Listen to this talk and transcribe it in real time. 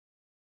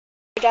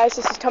Hey guys,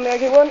 this is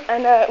Tommy1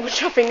 and we're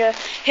dropping a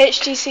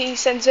HTC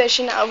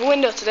Sensation out of a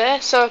window today,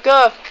 so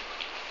go!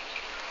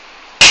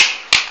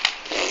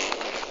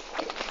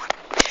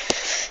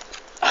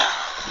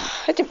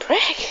 I didn't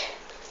break.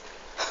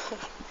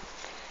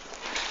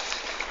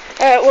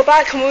 We're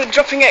back and we're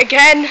dropping it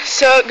again,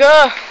 so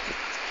go!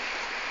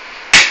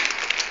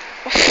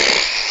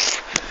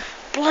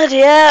 Bloody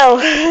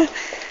hell!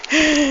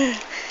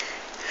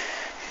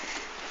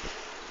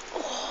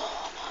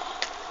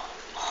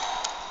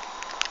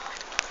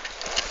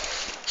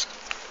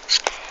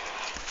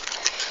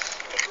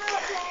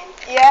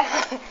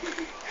 Yeah,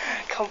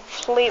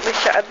 completely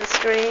shattered the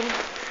screen.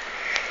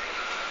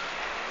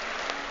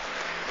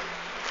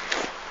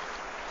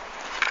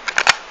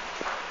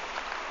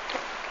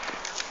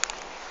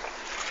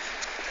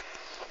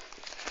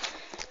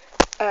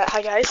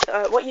 Hi guys,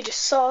 what you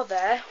just saw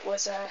there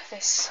was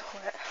this,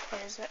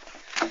 where is it?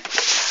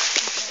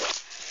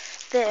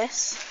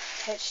 This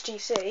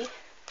HTC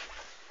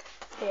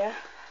here.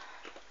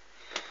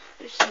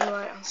 Just turn the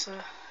light on so you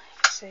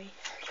can see.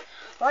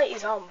 Light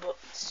is on, but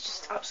it's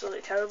just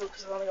absolutely terrible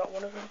because I've only got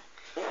one of them.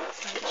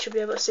 You should be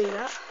able to see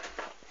that.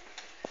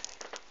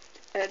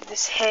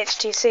 This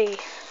HTC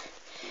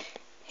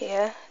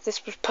here,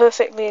 this was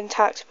perfectly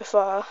intact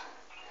before,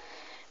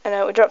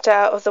 and we dropped it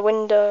out of the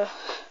window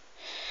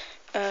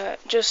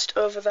just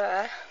over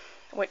there,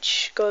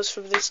 which goes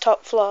from this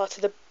top floor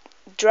to the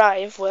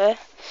driveway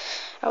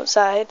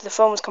outside. The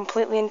phone was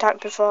completely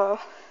intact before,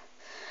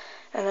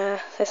 and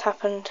this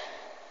happened.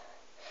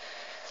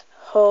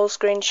 Whole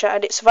screen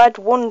shattered. It survived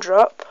one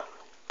drop,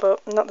 but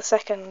not the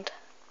second.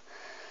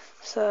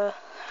 So,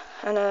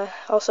 and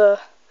also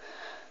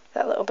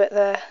that little bit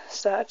there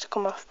started to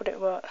come off, but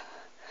it won't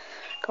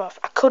come off.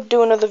 I could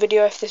do another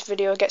video if this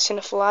video gets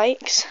enough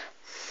likes.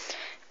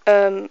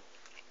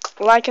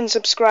 Like and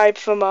subscribe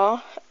for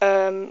more.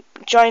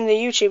 Join the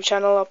YouTube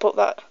channel. I'll put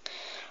that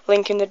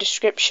link in the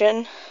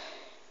description.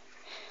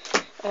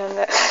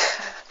 And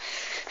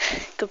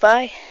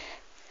goodbye.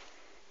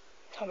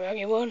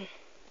 Tommy1.